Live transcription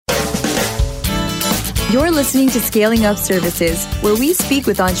You're listening to Scaling Up Services, where we speak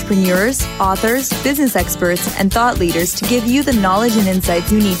with entrepreneurs, authors, business experts, and thought leaders to give you the knowledge and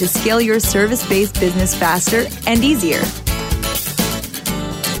insights you need to scale your service-based business faster and easier.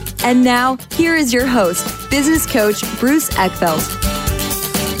 And now, here is your host, business coach Bruce Eckfeldt.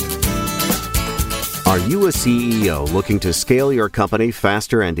 Are you a CEO looking to scale your company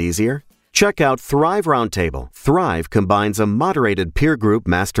faster and easier? Check out Thrive Roundtable. Thrive combines a moderated peer group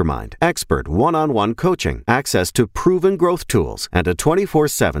mastermind, expert one-on-one coaching, access to proven growth tools, and a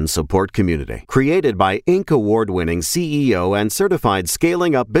 24/7 support community. Created by Inc. award-winning CEO and certified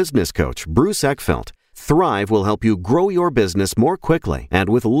scaling up business coach Bruce Eckfeldt, Thrive will help you grow your business more quickly and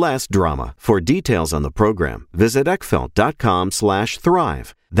with less drama. For details on the program, visit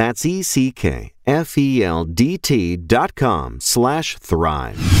eckfeldt.com/thrive. That's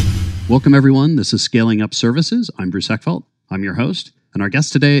ECKFELDT.com/thrive. Welcome, everyone. This is Scaling Up Services. I'm Bruce Eckfeldt. I'm your host. And our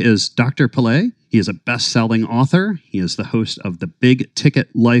guest today is Dr. Pillay. He is a best-selling author. He is the host of the Big Ticket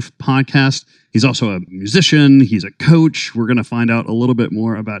Life podcast. He's also a musician. He's a coach. We're going to find out a little bit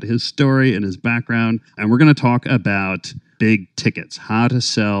more about his story and his background. And we're going to talk about big tickets, how to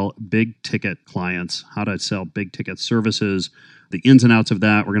sell big ticket clients, how to sell big ticket services, the ins and outs of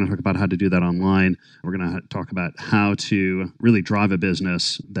that. We're going to talk about how to do that online. We're going to talk about how to really drive a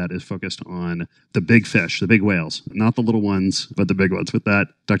business that is focused on the big fish, the big whales, not the little ones, but the big ones. With that,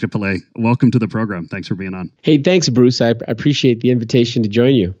 Dr. Pillay, welcome to the program. Thanks for being on. Hey, thanks, Bruce. I appreciate the invitation to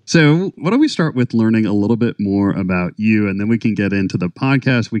join you. So why don't we start with learning a little bit more about you, and then we can get into the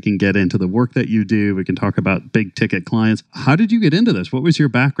podcast. We can get into the work that you do. We can talk about big ticket clients. How did you get into this? What was your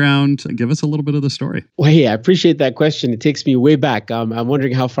background? Give us a little bit of the story. Well, hey, I appreciate that question. It takes me way back. I'm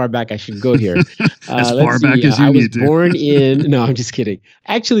wondering how far back I should go here. As far back as you need to. I was born in, no, I'm just kidding.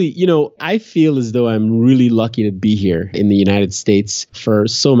 Actually, I feel as though I'm really lucky to be here in the United States for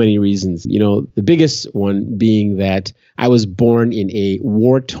so many reasons. The biggest one being that I was born in a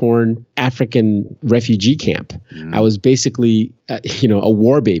war-torn African refugee camp. Yeah. I was basically, a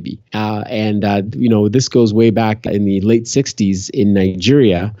war baby. This goes way back in the late 60s in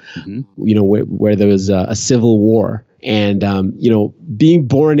Nigeria, where there was a civil war. And, being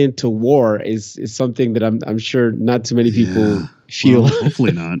born into war is something that I'm sure not too many people feel. Well,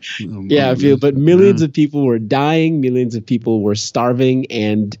 hopefully not. But millions of people were dying. Millions of people were starving.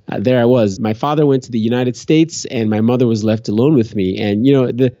 And there I was. My father went to the United States and my mother was left alone with me. And,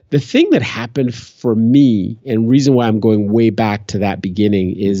 the thing that happened for me and reason why I'm going way back to that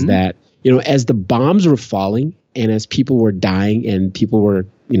beginning is that, as the bombs were falling and as people were dying and people were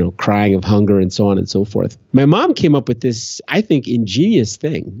crying of hunger and so on and so forth. My mom came up with this, I think, ingenious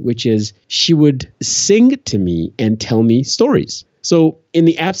thing, which is she would sing to me and tell me stories. So in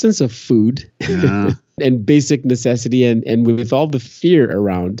the absence of food and basic necessity and with all the fear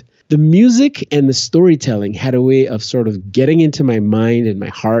around, the music and the storytelling had a way of sort of getting into my mind and my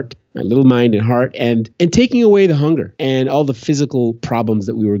heart, my little mind and heart, and taking away the hunger and all the physical problems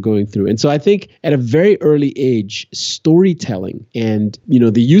that we were going through. And so I think at a very early age, storytelling and,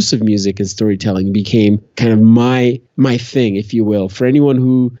 the use of music and storytelling became kind of my thing, if you will. For anyone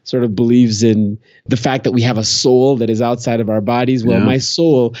who sort of believes in the fact that we have a soul that is outside of our bodies, well, my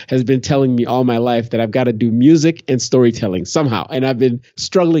soul has been telling me all my life that I've got to do music and storytelling somehow. And I've been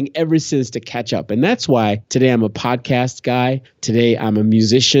struggling ever since to catch up. And that's why today I'm a podcast guy. Today I'm a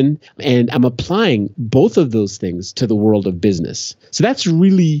musician. And I'm applying both of those things to the world of business. So that's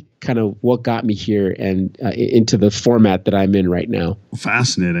really kind of what got me here and into the format that I'm in right now.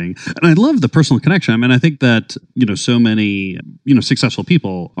 Fascinating. And I love the personal connection. I mean, I think that, so many, successful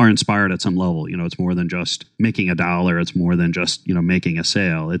people are inspired at some level. It's more than just making a dollar. It's more than just, making a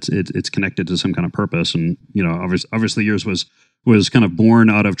sale. It's connected to some kind of purpose. And, obviously yours was kind of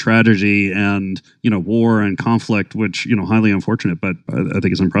born out of tragedy and, war and conflict, which, highly unfortunate, but I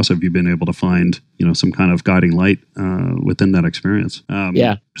think it's impressive you've been able to find, some kind of guiding light within that experience.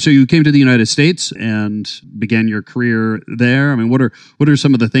 So you came to the United States and began your career there. I mean, what are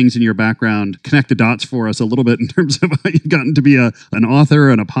some of the things in your background? Connect the dots for us a little bit in terms of how you've gotten to be an author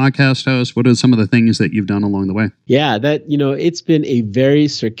and a podcast host. What are some of the things that you've done along the way? Yeah, it's been a very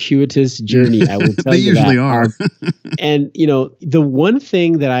circuitous journey, I will tell you that. They usually are. And, the one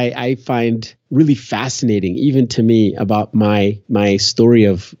thing that I find really fascinating, even to me, about my story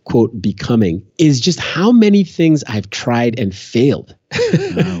of, quote, becoming, is just how many things I've tried and failed.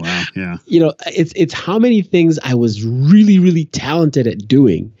 Oh, wow. Yeah. It's how many things I was really, really talented at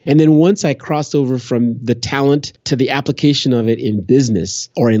doing. And then once I crossed over from the talent to the application of it in business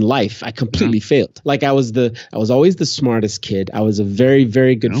or in life, I completely failed. Like I was always the smartest kid. I was a very,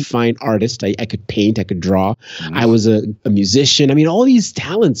 very good fine artist. I could paint, I could draw. I was a musician. I mean, all these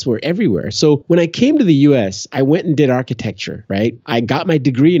talents were everywhere. So when I came to the US, I went and did architecture, right? I got my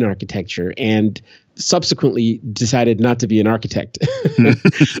degree in architecture and subsequently decided not to be an architect.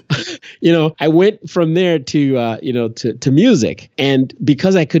 I went from there to music. And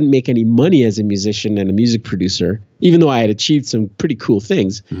because I couldn't make any money as a musician and a music producer, even though I had achieved some pretty cool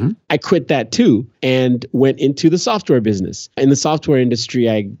things, I quit that too and went into the software business. In the software industry,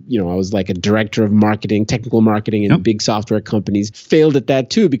 I was like a director of marketing, technical marketing in big software companies. Failed at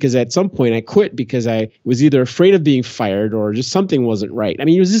that too, because at some point I quit because I was either afraid of being fired or just something wasn't right. I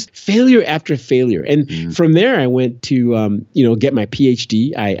mean, it was just failure after failure. And from there, I went to, get my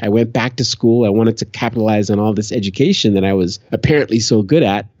PhD. I went back to school. I wanted to capitalize on all this education that I was apparently so good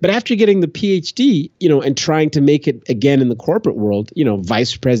at. But after getting the PhD, and trying to make it again in the corporate world,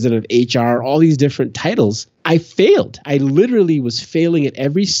 vice president of HR, all these different titles, I failed. I literally was failing at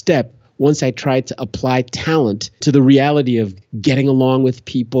every step once I tried to apply talent to the reality of getting along with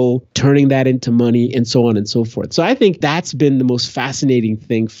people, turning that into money, and so on and so forth. So I think that's been the most fascinating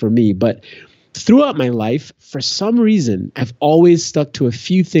thing for me. But throughout my life, for some reason, I've always stuck to a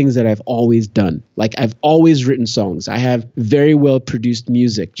few things that I've always done. Like I've always written songs. I have very well produced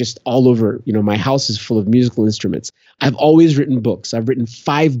music just all over. My house is full of musical instruments. I've always written books. I've written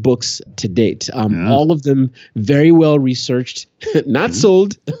 5 books to date. All of them very well researched, not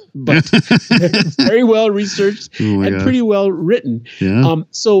sold, but very well researched and pretty well written. Yeah.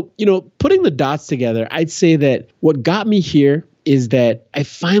 So, putting the dots together, I'd say that what got me here is that I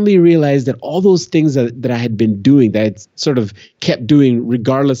finally realized that all those things that I had been doing, that I'd sort of kept doing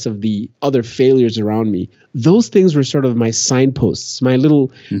regardless of the other failures around me, those things were sort of my signposts, my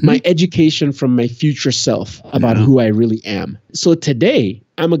little, my education from my future self about who I really am. So today,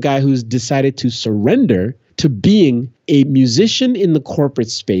 I'm a guy who's decided to surrender to being a musician in the corporate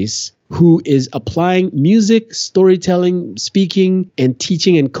space who is applying music, storytelling, speaking, and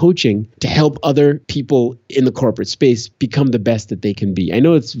teaching and coaching to help other people in the corporate space become the best that they can be. I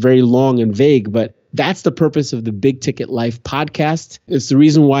know it's very long and vague, but that's the purpose of the Big Ticket Life podcast. It's the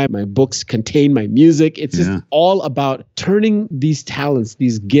reason why my books contain my music. It's just all about turning these talents,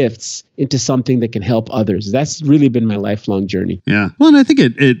 these gifts, into something that can help others. That's really been my lifelong journey. Yeah. Well, and I think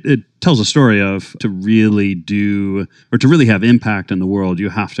it tells a story of to really do or to really have impact in the world, you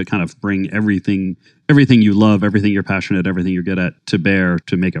have to kind of bring everything you love, everything you're passionate, everything you're good at to bear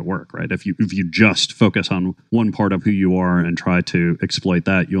to make it work, right? If you just focus on one part of who you are and try to exploit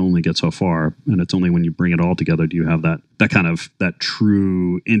that, you only get so far. And it's only when you bring it all together do you have that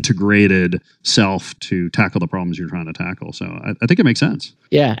true integrated self to tackle the problems you're trying to tackle. So I think it makes sense.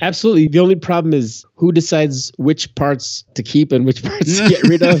 Yeah, absolutely. The only problem is who decides which parts to keep and which parts to get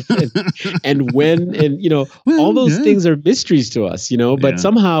rid of and when. And, all those things are mysteries to us, but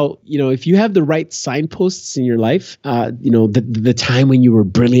somehow, if you have the right signposts in your life, the time when you were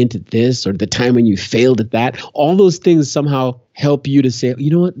brilliant at this or the time when you failed at that, all those things somehow help you to say, you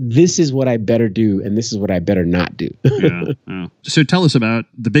know what, this is what I better do and this is what I better not do. So tell us about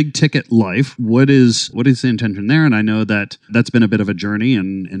the Big Ticket Life. What is the intention there? And I know that's been a bit of a journey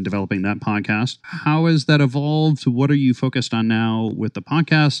in developing that podcast. How has that evolved? What are you focused on now with the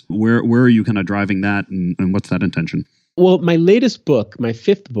podcast? Where are you kind of driving that and what's that intention? Well, my latest book, my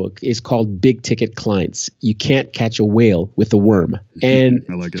 5th book, is called Big Ticket Clients. You can't catch a whale with a worm. And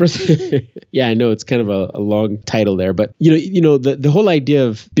I like it. Yeah, I know it's kind of a long title there, but the whole idea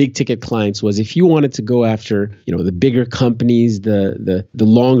of big ticket clients was if you wanted to go after, the bigger companies, the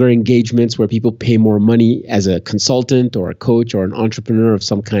longer engagements where people pay more money as a consultant or a coach or an entrepreneur of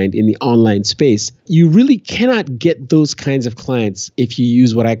some kind in the online space, you really cannot get those kinds of clients if you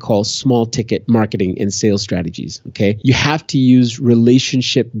use what I call small ticket marketing and sales strategies. Okay. You have to use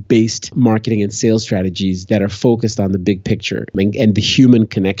relationship-based marketing and sales strategies that are focused on the big picture and the human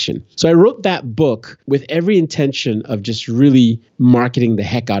connection. So I wrote that book with every intention of just really marketing the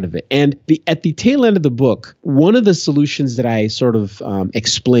heck out of it. And at the tail end of the book, one of the solutions that I sort of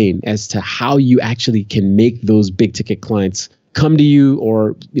explain as to how you actually can make those big ticket clients come to you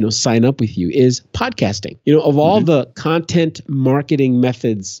or, sign up with you is podcasting. Of all the content marketing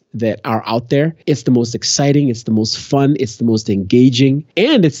methods that are out there, it's the most exciting, it's the most fun, it's the most engaging,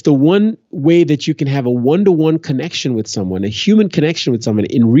 and it's the one way that you can have a one-to-one connection with someone, a human connection with someone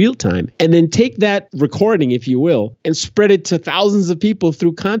in real time, and then take that recording, if you will, and spread it to thousands of people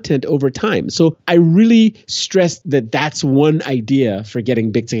through content over time. So I really stressed that that's one idea for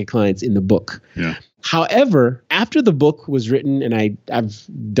getting big ticket clients in the book. Yeah. However, after the book was written and I've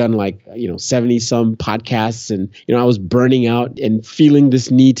done 70 some podcasts and, I was burning out and feeling this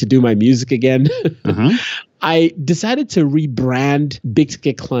need to do my music again. I decided to rebrand Big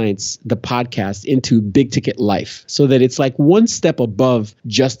Ticket Clients, the podcast, into Big Ticket Life so that it's like one step above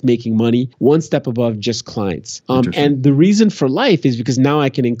just making money, one step above just clients. And the reason for life is because now I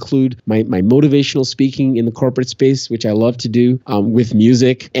can include my motivational speaking in the corporate space, which I love to do, with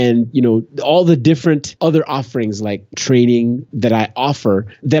music and, all the different other offerings like training that I offer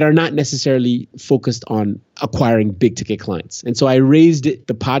that are not necessarily focused on acquiring big ticket clients. And so I raised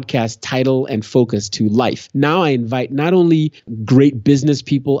the podcast title and focus to life. Now I invite not only great business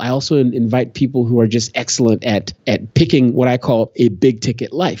people, I also invite people who are just excellent at picking what I call a big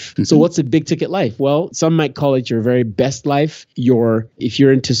ticket life. So what's a big ticket life? Well, some might call it your very best life. If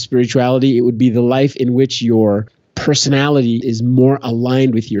you're into spirituality, it would be the life in which your personality is more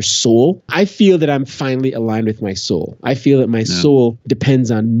aligned with your soul. I feel that I'm finally aligned with my soul. I feel that my soul depends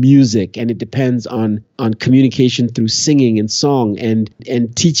on music and it depends on communication through singing and song and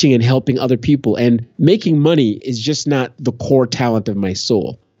teaching and helping other people. And making money is just not the core talent of my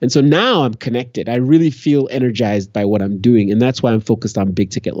soul. And so now I'm connected. I really feel energized by what I'm doing. And that's why I'm focused on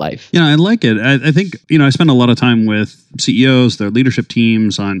big ticket life. Yeah, I like it. I think, I spend a lot of time with CEOs, their leadership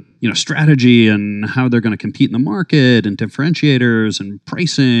teams on, strategy and how they're going to compete in the market and differentiators and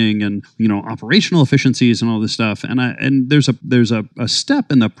pricing and, operational efficiencies and all this stuff. And there's a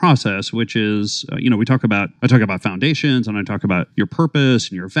step in the process, which is, I talk about foundations and I talk about your purpose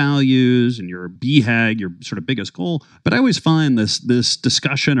and your values and your BHAG, your sort of biggest goal. But I always find this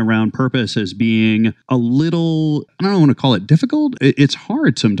discussion around purpose as being a little, I don't want to call it difficult. It's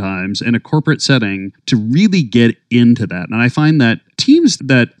hard sometimes in a corporate setting to really get into that. And I find that teams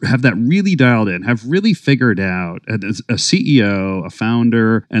that have that really dialed in, have really figured out, a CEO, a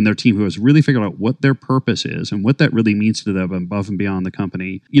founder, and their team who has really figured out what their purpose is and what that really means to them above and beyond the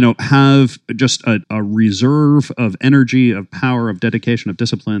company, have just a reserve of energy, of power, of dedication, of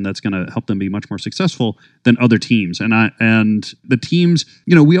discipline that's going to help them be much more successful than other teams. And the teams,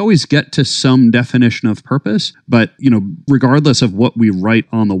 we always get to some definition of purpose, but, regardless of what we write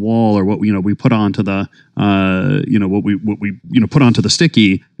on the wall or what we put onto the, what we put onto the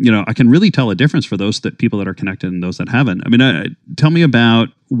sticky, I can really tell a difference for those people that are connected and those that haven't. I mean, tell me about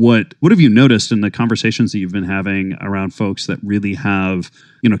what have you noticed in the conversations that you've been having around folks that really have,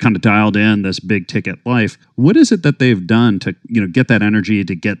 kind of dialed in this big ticket life? What is it that they've done to, get that energy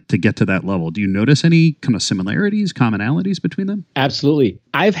to get to that level? Do you notice any kind of similarities, commonalities between them? Absolutely.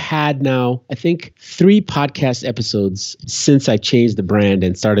 I've had now, I think, 3 podcast episodes since I changed the brand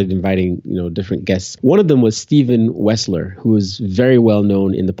and started inviting, different guests. One of them was Stephen Wessler, who is very well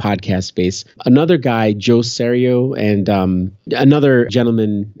known in the podcast space. Another guy, Joe Serio, and another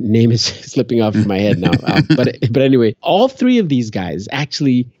gentleman, name is slipping off my head now. But anyway, all 3 of these guys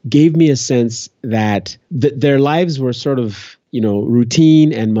actually gave me a sense that their lives were sort of,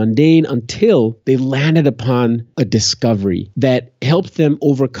 routine and mundane until they landed upon a discovery that helped them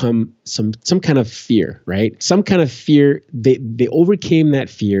overcome some kind of fear, right? Some kind of fear. They overcame that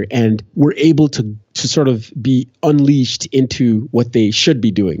fear and were able to sort of be unleashed into what they should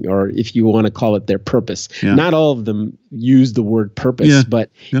be doing, or if you want to call it their purpose. Yeah. Not all of them use the word purpose, but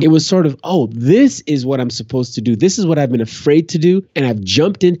it was sort of, this is what I'm supposed to do. This is what I've been afraid to do. And I've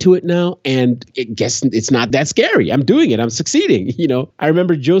jumped into it now. And I guess it's not that scary. I'm doing it. I'm succeeding. I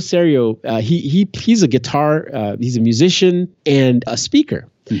remember Joe Serio, he's a guitar, he's a musician and a speaker.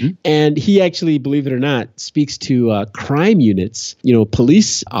 Mm-hmm. And he actually, believe it or not, speaks to crime units,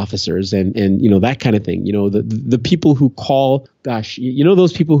 police officers and that kind of thing. The people who call,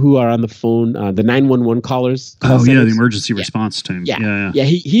 those people who are on the phone, the 911 callers. Oh, yeah, the emergency response team. Yeah.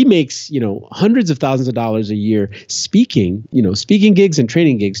 He makes, hundreds of thousands of dollars a year speaking gigs and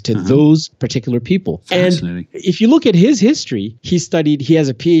training gigs to those particular people. And if you look at his history, he has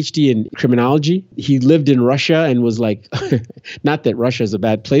a PhD in criminology. He lived in Russia and was like, not that Russia is a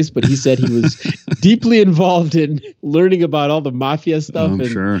bad place, but he said he was deeply involved in learning about all the mafia stuff. Oh, and,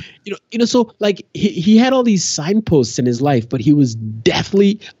 sure. So like he had all these signposts in his life, but he he was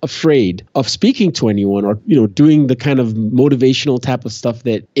deathly afraid of speaking to anyone or, doing the kind of motivational type of stuff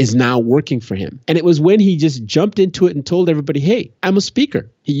that is now working for him. And it was when he just jumped into it and told everybody, hey, I'm a speaker.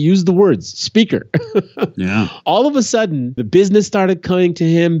 He used the words speaker. Yeah. All of a sudden, the business started coming to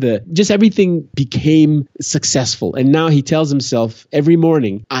him. Just everything became successful. And now he tells himself every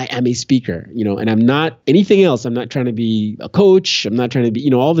morning, I am a speaker, and I'm not anything else. I'm not trying to be a coach. I'm not trying to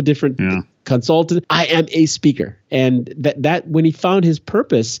be, all the different consultant. I am a speaker. And that when he found his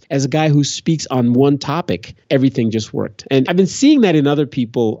purpose as a guy who speaks on one topic, everything just worked. And I've been seeing that in other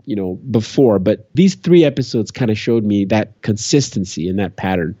people, before, but these 3 episodes kind of showed me that consistency and that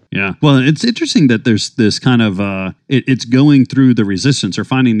pattern. Yeah. Well, it's interesting that there's this kind of, it's going through the resistance or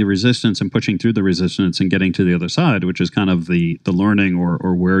finding the resistance and pushing through the resistance and getting to the other side, which is kind of the learning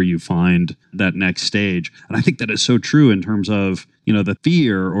or where you find that next stage. And I think that is so true in terms of, the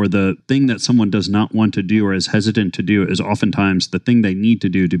fear or the thing that someone does not want to do or is hesitant to do is oftentimes the thing they need to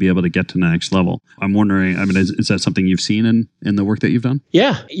do to be able to get to the next level. I'm wondering, is that something you've seen in the work that you've done?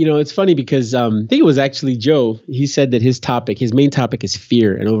 Yeah. It's funny because I think it was actually Joe. He said that his main topic is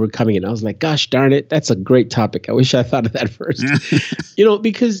fear and overcoming it. And I was like, gosh darn it, that's a great topic. I wish I thought of that first.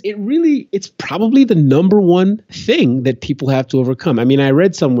 Because it's probably the number one thing that people have to overcome. I mean, I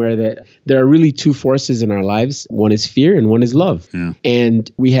read somewhere that there are really 2 forces in our lives. One is fear and one is love. Yeah.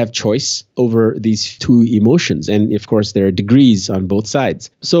 And we have choice over these 2 emotions. And of course, there are degrees on both sides.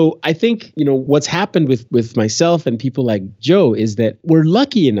 So I think, what's happened with myself and people like Joe is that we're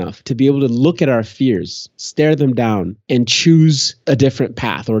lucky enough to be able to look at our fears, stare them down, and choose a different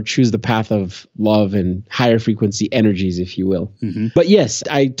path or choose the path of love and higher frequency energies, if you will. Mm-hmm. But yes,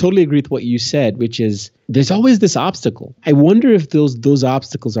 I totally agree with what you said, which is there's always this obstacle. I wonder if those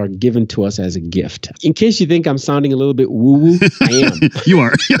obstacles are given to us as a gift. In case you think I'm sounding a little bit woo-woo, I am. You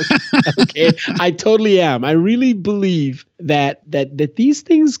are. Okay, I totally am. I really believe that these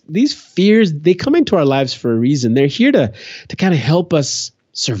things, these fears, they come into our lives for a reason. They're here to kind of help us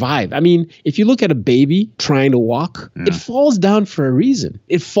survive. I mean, if you look at a baby trying to walk, it falls down for a reason.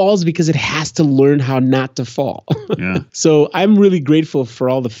 It falls because it has to learn how not to fall. Yeah. So I'm really grateful for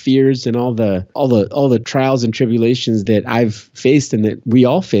all the fears and all the trials and tribulations that I've faced and that we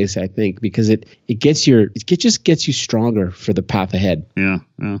all face, I think, because it just gets you stronger for the path ahead. Yeah.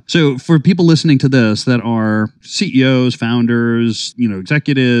 So for people listening to this that are CEOs, founders,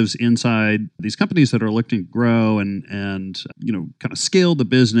 executives inside these companies that are looking to grow and kind of scale the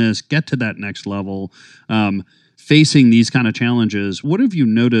business, get to that next level, facing these kind of challenges, what have you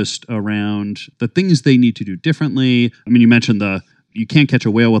noticed around the things they need to do differently? I mean, you mentioned you can't catch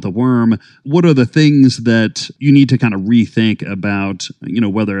a whale with a worm. What are the things that you need to kind of rethink about,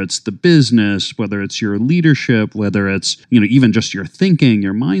 whether it's the business, whether it's your leadership, whether it's, even just your thinking,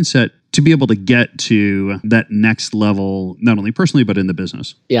 your mindset, to be able to get to that next level, not only personally, but in the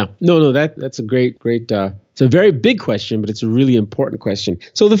business? Yeah, no, that's a great, it's a very big question, but it's a really important question.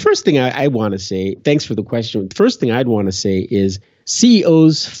 So the first thing I want to say, thanks for the question. The first thing I'd want to say is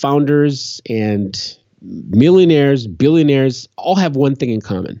CEOs, founders, and millionaires, billionaires all have one thing in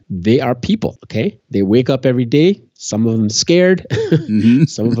common. They are people, okay? They wake up every day. Some of them scared. Mm-hmm.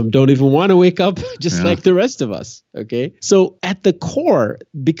 Some of them don't even want to wake up, just like the rest of us, okay? So at the core,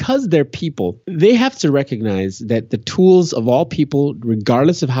 because they're people, they have to recognize that the tools of all people,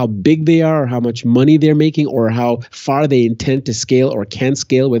 regardless of how big they are or how much money they're making or how far they intend to scale or can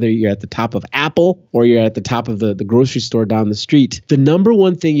scale, whether you're at the top of Apple or you're at the top of the grocery store down the street, the number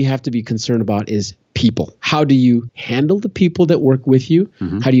one thing you have to be concerned about is people. How do you handle the people that work with you?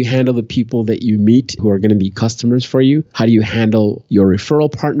 Mm-hmm. How do you handle the people that you meet who are going to be customers for you? How do you handle your referral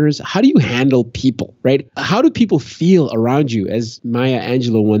partners? How do you handle people, right? How do people feel around you? As Maya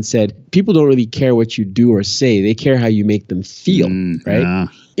Angelou once said, people don't really care what you do or say. They care how you make them feel, right?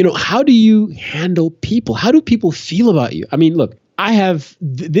 Yeah. How do you handle people? How do people feel about you? I mean, look,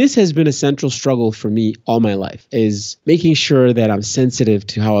 this has been a central struggle for me all my life, is making sure that I'm sensitive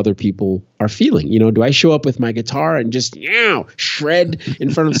to how other people are feeling. Do I show up with my guitar and just shred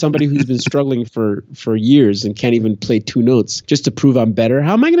in front of somebody who's been struggling for years and can't even play 2 notes just to prove I'm better?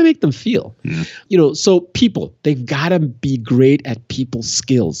 How am I going to make them feel? Yeah. So people, they've got to be great at people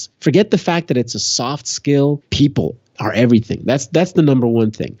skills. Forget the fact that it's a soft skill. People are everything. That's the number one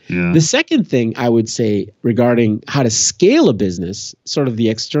thing. Yeah. The second thing I would say regarding how to scale a business, sort of the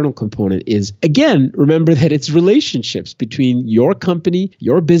external component, is, again, remember that it's relationships between your company,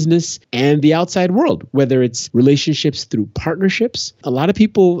 your business, and the outside world, whether it's relationships through partnerships. A lot of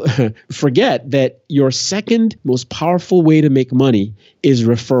people forget that your second most powerful way to make money is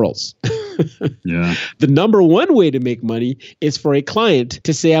referrals. Yeah. The number one way to make money is for a client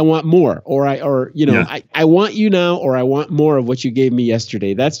to say, I want more, or I want you now, or I want more of what you gave me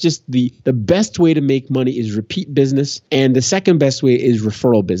yesterday. That's just the best way to make money is repeat business. And the second best way is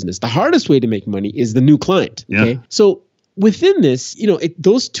referral business. The hardest way to make money is the new client. Okay. So within this,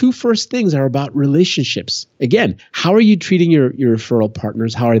 those two first things are about relationships. Again, how are you treating your referral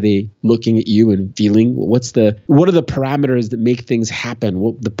partners? How are they looking at you and feeling? What are the parameters that make things happen?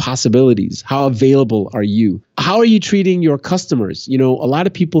 What the possibilities? How available are you? How are you treating your customers? A lot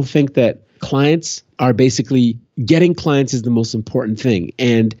of people think that clients are basically getting clients is the most important thing,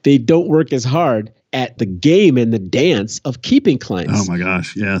 and they don't work as hard at the game and the dance of keeping clients. Oh my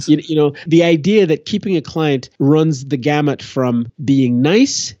gosh, yes. The idea that keeping a client runs the gamut from being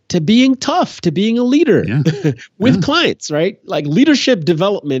nice to being tough, to being a leader with clients, right? Like leadership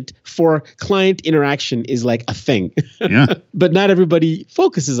development for client interaction is like a thing. Yeah. But not everybody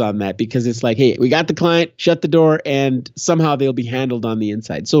focuses on that because it's like, hey, we got the client, shut the door, and somehow they'll be handled on the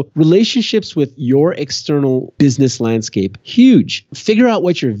inside. So relationships with your external business landscape, huge. Figure out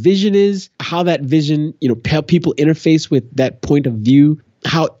what your vision is, how that vision, how people interface with that point of view,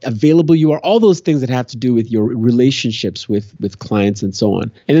 how available you are, all those things that have to do with your relationships with clients and so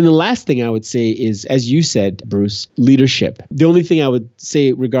on. And then the last thing I would say is, as you said, Bruce, leadership. The only thing I would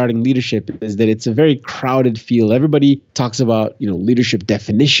say regarding leadership is that it's a very crowded field. Everybody talks about, leadership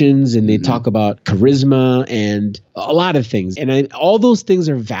definitions, and they talk about charisma and a lot of things. And all those things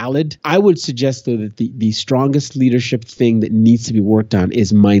are valid. I would suggest, though, that the strongest leadership thing that needs to be worked on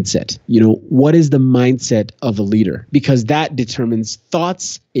is mindset. What is the mindset of a leader? Because that determines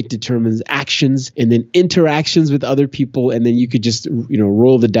thoughts, it determines actions, and then interactions with other people. And then you could just,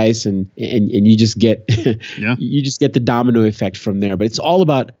 roll the dice and you just get, you just get the domino effect from there. But it's all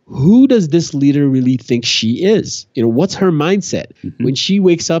about, who does this leader really think she is? What's her mindset? Mm-hmm. When she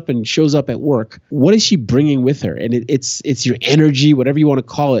wakes up and shows up at work, what is she bringing with her? And it's your energy, whatever you want to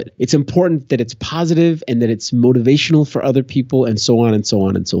call it. It's important that it's positive and that it's motivational for other people, and so on and so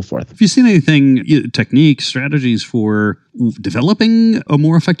on and so forth. Have you seen anything, techniques, strategies for developing a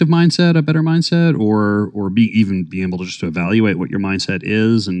more effective mindset, a better mindset, or being able to just evaluate what your mindset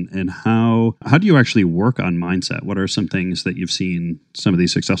is, and how do you actually work on mindset? What are some things that you've seen some of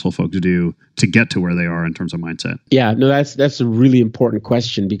these successful folks do to get to where they are in terms of mindset? Yeah, no, that's a really important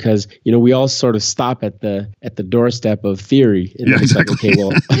question, because we all sort of stop at the doorstep of theory. And it's exactly.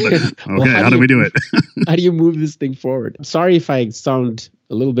 Like, okay, well, how do we do it? How do you move this thing forward? Sorry if I sound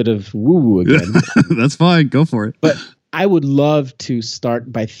a little bit of woo-woo again. That's fine. Go for it. But I would love to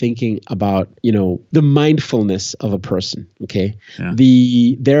start by thinking about, the mindfulness of a person, okay?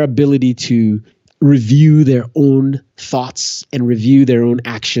 Yeah. Their ability to review their own thoughts and review their own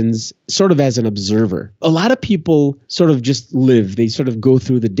actions sort of as an observer. A lot of people sort of just live, they sort of go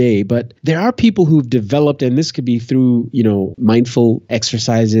through the day, but there are people who've developed, and this could be through, mindful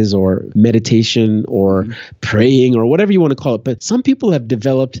exercises or meditation or praying or whatever you want to call it. But some people have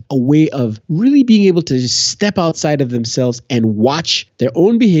developed a way of really being able to just step outside of themselves and watch their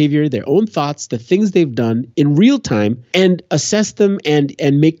own behavior, their own thoughts, the things they've done in real time, and assess them and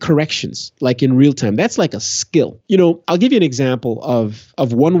make corrections like in real time. That's like a skill. I'll give you an example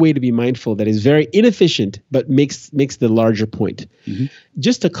of one way to be mindful that is very inefficient, but makes the larger point. Mm-hmm.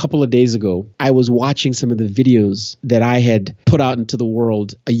 Just a couple of days ago, I was watching some of the videos that I had put out into the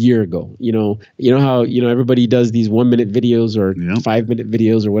world a year ago. You know how everybody does these 1-minute videos or 5-minute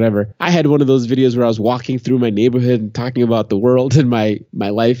videos or whatever. I had one of those videos where I was walking through my neighborhood and talking about the world and my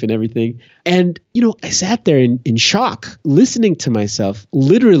life and everything. And I sat there in shock, listening to myself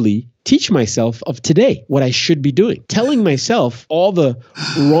literally teach myself of today what I should be doing, telling myself all the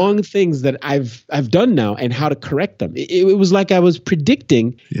wrong things that I've done now and how to correct them. It was like I was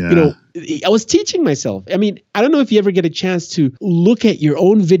predicting, I was teaching myself. I mean, I don't know if you ever get a chance to look at your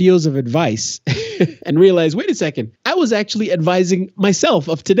own videos of advice and realize, wait a second, I was actually advising myself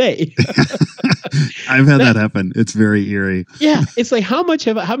of today. I've had that happen. It's very eerie. Yeah. It's like, how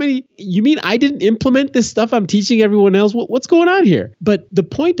many, you mean I didn't implement this stuff I'm teaching everyone else? What's going on here? But the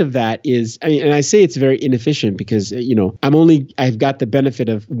point of that is, and I say it's very inefficient because, I've got the benefit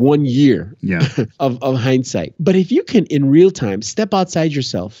of 1 year of hindsight. But if you can, in real time, step outside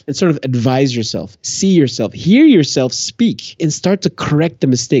yourself and sort of advise yourself, see yourself, hear yourself speak, and start to correct the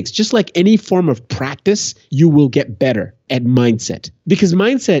mistakes, just like any form of practice, you will get better. at mindset, because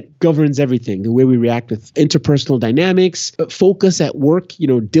mindset governs everything. The way we react with interpersonal dynamics, focus at work,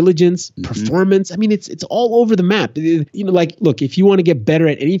 diligence, performance. I mean, it's all over the map. Look, if you want to get better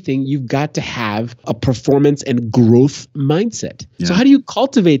at anything, you've got to have a performance and growth mindset. Yeah. So how do you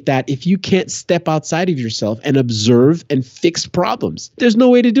cultivate that if you can't step outside of yourself and observe and fix problems? There's no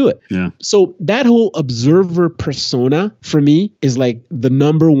way to do it. Yeah. So that whole observer persona for me is like the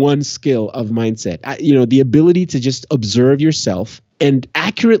number one skill of mindset. The ability to just observe yourself and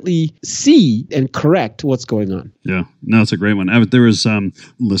accurately see and correct what's going on. Yeah, no, it's a great one. There was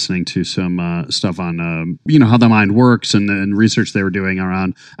listening to some stuff on how the mind works and research they were doing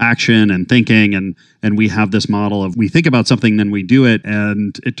around action and thinking, and we have this model of we think about something, then we do it,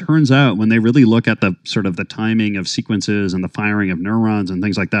 and it turns out when they really look at the sort of the timing of sequences and the firing of neurons and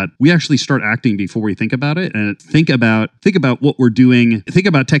things like that, we actually start acting before we think about it, and think about what we're doing. Think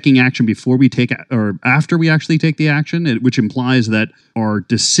about taking action before we take or after we actually take the action, which implies that our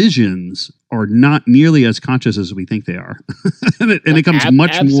decisions are not nearly as conscious as we think they are. and it comes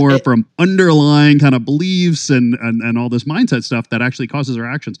much more from underlying kind of beliefs and all this mindset stuff that actually causes our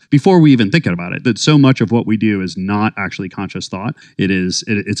actions before we even think about it. That so much of what we do is not actually conscious thought.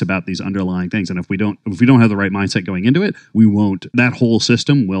 It's about these underlying things. And if we don't have the right mindset going into it, we won't, that whole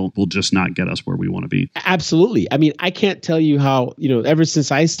system will just not get us where we want to be. Absolutely. I mean, I can't tell you how, ever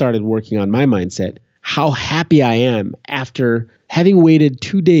since I started working on my mindset, how happy I am after having waited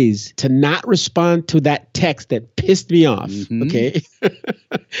 2 days to not respond to that text that pissed me off, okay?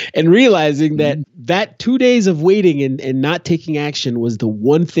 And realizing that 2 days of waiting and not taking action was the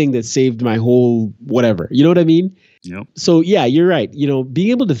one thing that saved my whole whatever. You know what I mean? Yep. So yeah, you're right.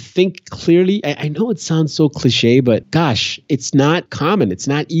 Being able to think clearly, I know it sounds so cliche, but gosh, it's not common. It's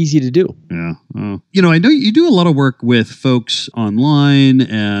not easy to do. Yeah. I know you do a lot of work with folks online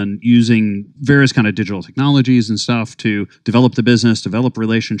and using various kind of digital technologies and stuff to develop the business, develop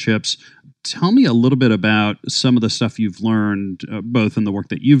relationships. Tell me a little bit about some of the stuff you've learned, both in the work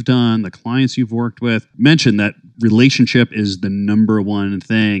that you've done, the clients you've worked with. Mention that relationship is the number one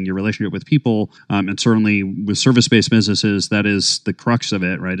thing, your relationship with people, and certainly with service-based businesses, that is the crux of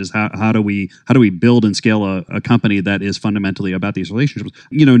it, right? Is how do we build and scale a company that is fundamentally about these relationships?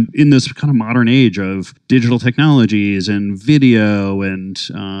 In this kind of modern age of digital technologies and video and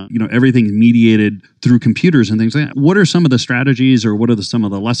everything mediated through computers and things like that. What are some of the strategies, or what are some of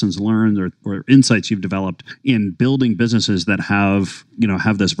the lessons learned or insights you've developed in building businesses that have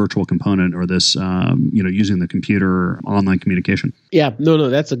this virtual component or this using the computer, online communication? Yeah, no,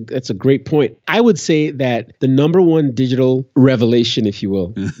 that's a great point. I would say that the number one digital revelation, if you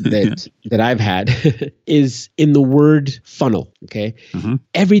will, that I've had is in the word funnel. Okay,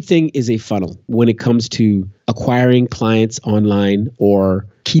 Everything is a funnel when it comes to acquiring clients online or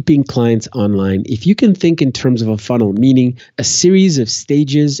keeping clients online. If you can think in terms of a funnel, meaning a series of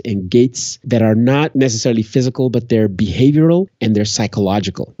stages and gates that are not necessarily physical, but they're behavioral and they're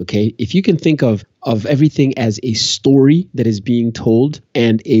psychological. Okay. If you can think of everything as a story that is being told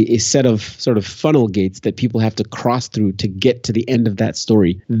and a set of sort of funnel gates that people have to cross through to get to the end of that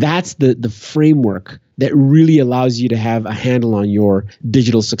story, that's the framework that really allows you to have a handle on your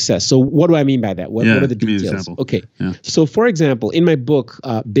digital success. So what do I mean by that? What are the details? Okay. Yeah. So for example, in my book,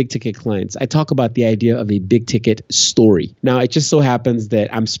 Big Ticket Clients, I talk about the idea of a big ticket story. Now, it just so happens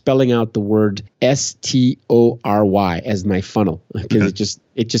that I'm spelling out the word STORY as my funnel because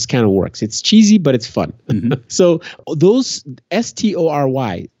it just kind of works. It's cheesy, but it's fun. So those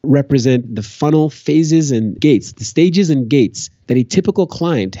STORY represent the funnel phases and gates, the stages and gates that a typical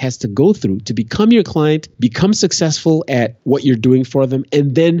client has to go through to become your client, become successful at what you're doing for them,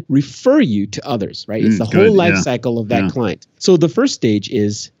 and then refer you to others, right? It's the whole life cycle of that client. So the first stage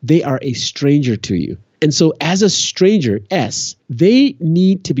is they are a stranger to you. And so as a stranger, they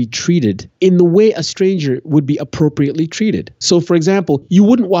need to be treated in the way a stranger would be appropriately treated. So for example, you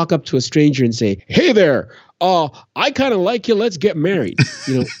wouldn't walk up to a stranger and say, "Hey there, I kind of like you, let's get married."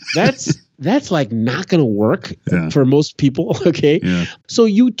 That's like not going to work for most people. Okay. Yeah. So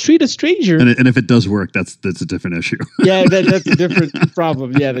you treat a stranger. And if it does work, that's a different issue. Yeah. That's a different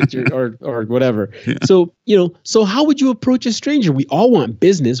problem. Yeah. Or whatever. Yeah. So how would you approach a stranger? We all want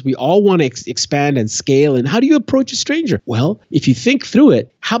business. We all want to expand and scale. And how do you approach a stranger? Well, if you think through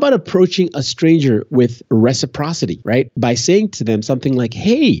it, how about approaching a stranger with reciprocity, right? By saying to them something like,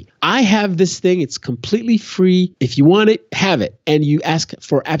 "Hey, I have this thing. It's completely free. If you want it, have it. And you ask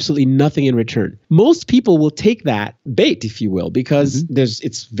for absolutely nothing in return. Most people will take that bait, if you will, because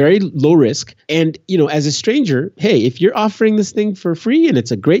it's very low risk. And, as a stranger, hey, if you're offering this thing for free and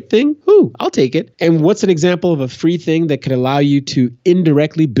it's a great thing, I'll take it. And what's an example of a free thing that could allow you to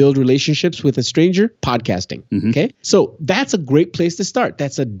indirectly build relationships with a stranger? Podcasting. Okay. So that's a great place to start.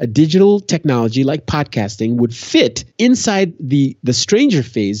 That's a digital technology like podcasting would fit inside the stranger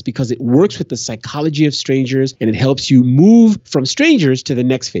phase because it works with the psychology of strangers and it helps you move from strangers to the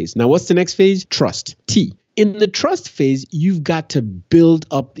next phase. Now, what's the next phase? Trust. T. In the trust phase, you've got to build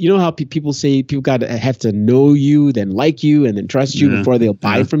up. You know how people say people have to know you, then like you, and then trust you before they'll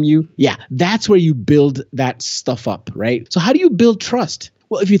buy from you? Yeah, that's where you build that stuff up, right? So how do you build trust?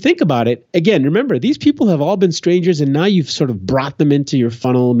 Well, if you think about it, again, remember, these people have all been strangers and now you've sort of brought them into your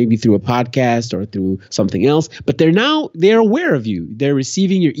funnel, maybe through a podcast or through something else, but they're aware of you. They're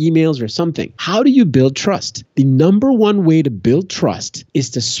receiving your emails or something. How do you build trust? The number one way to build trust is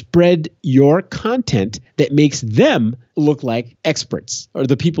to spread your content that makes them look like experts, or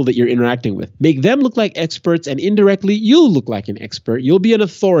the people that you're interacting with. Make them look like experts, and indirectly, you'll look like an expert. You'll be an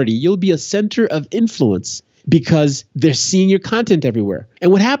authority. You'll be a center of influence, because they're seeing your content everywhere.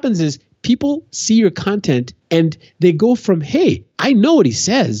 And what happens is people see your content and they go from, hey, I know what he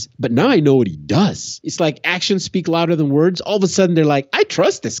says, but now I know what he does. It's like actions speak louder than words. All of a sudden, they're like, I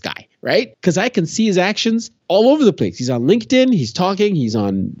trust this guy, right? Because I can see his actions all over the place. He's on LinkedIn, he's talking, he's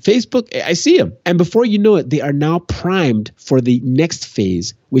on Facebook. I see him. And before you know it, they are now primed for the next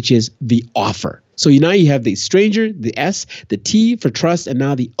phase, which is the offer. So now you have the stranger, the S, the T for trust, and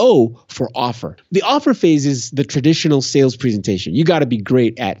now the O for offer. The offer phase is the traditional sales presentation. You got to be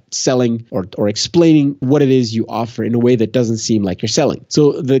great at selling or explaining what it is you offer in a way that doesn't seem like you're selling.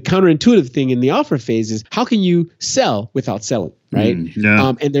 So the counterintuitive thing in the offer phase is, how can you sell without selling? Right.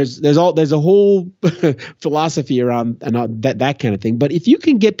 And there's a whole philosophy around that kind of thing. But if you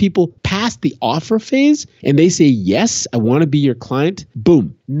can get people past the offer phase and they say, yes, I want to be your client,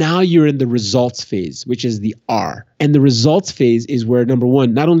 boom. Now you're in the results phase, which is the R. And the results phase is where, number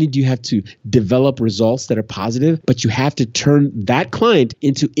one, not only do you have to develop results that are positive, but you have to turn that client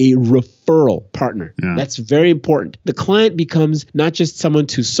into a referral partner. Yeah. That's very important. The client becomes not just someone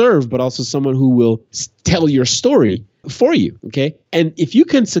to serve, but also someone who will tell your story for you. Okay. And if you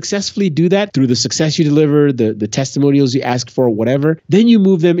can successfully do that through the success you deliver, the testimonials you ask for, whatever, then you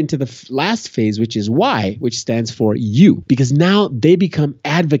move them into the last phase, which is Y, which stands for you, because now they become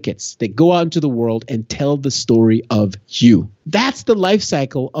advocates. They go out into the world and tell the story of you. That's the life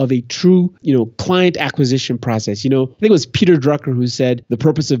cycle of a true, client acquisition process. I think it was Peter Drucker who said the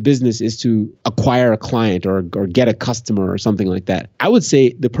purpose of business is to acquire a client or get a customer or something like that. I would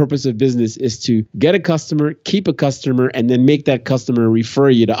say the purpose of business is to get a customer, keep a customer, and then make that customer refer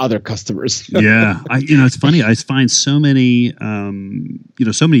you to other customers. Yeah. It's funny. I find so many,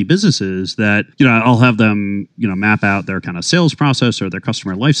 so many businesses that, I'll have them, map out their kind of sales process or their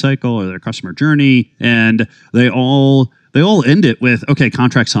customer life cycle or their customer journey. And they all end it with, okay,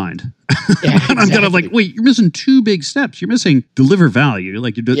 contract signed. Yeah, exactly. I'm kind of like, wait, you're missing two big steps. You're missing deliver value.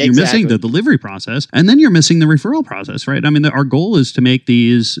 Like you're missing the delivery process, and then you're missing the referral process, right? I mean, our goal is to make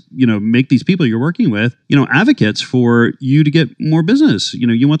these people you're working with, advocates for you to get more business.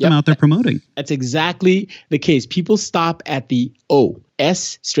 You want them out there promoting. That's exactly the case. People stop at the O.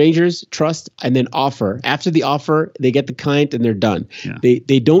 S, strangers, trust, and then offer. After the offer, they get the client and they're done. Yeah.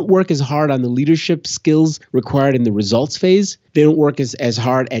 They don't work as hard on the leadership skills required in the results phase. They don't work as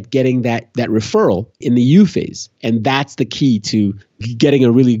hard at getting that referral in the U phase. And that's the key to getting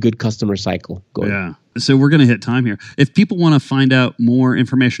a really good customer cycle going. Yeah. So we're going to hit time here. If people want to find out more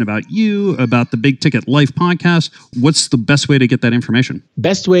information about you, about the Big Ticket Life podcast, what's the best way to get that information?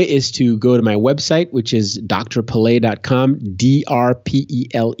 Best way is to go to my website, which is drpele.com, drpele.com.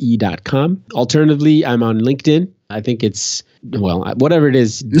 Alternatively, I'm on LinkedIn. I think it's, whatever it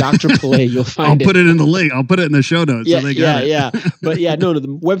is, Dr. Pele, you'll find it. I'll put it in the link. I'll put it in the show notes. Yeah, so they got it. But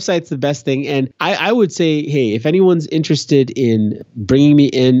the website's the best thing. And I would say, hey, if anyone's interested in bringing me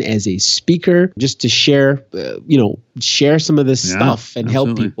in as a speaker, just to share, share some of this stuff and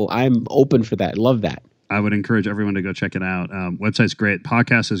help people, I'm open for that. Love that. I would encourage everyone to go check it out. Website's great.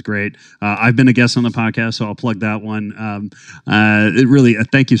 Podcast is great. I've been a guest on the podcast, so I'll plug that one.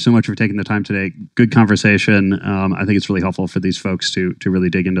 Thank you so much for taking the time today. Good conversation. I think it's really helpful for these folks to really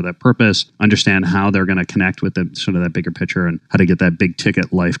dig into that purpose, understand how they're going to connect with that bigger picture and how to get that big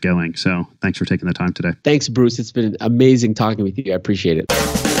ticket life going. So thanks for taking the time today. Thanks, Bruce. It's been amazing talking with you. I appreciate it.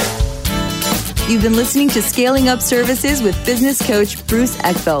 You've been listening to Scaling Up Services with business coach Bruce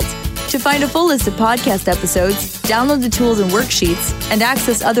Eckfeldt. To find a full list of podcast episodes, download the tools and worksheets, and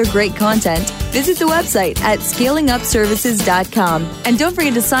access other great content, visit the website at scalingupservices.com. And don't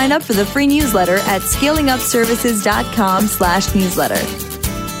forget to sign up for the free newsletter at scalingupservices.com/newsletter.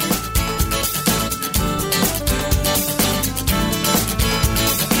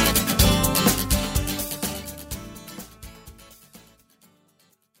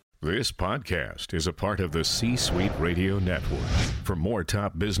 This podcast is a part of the C-Suite Radio Network. For more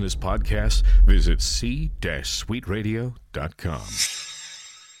top business podcasts, visit c-suiteradio.com.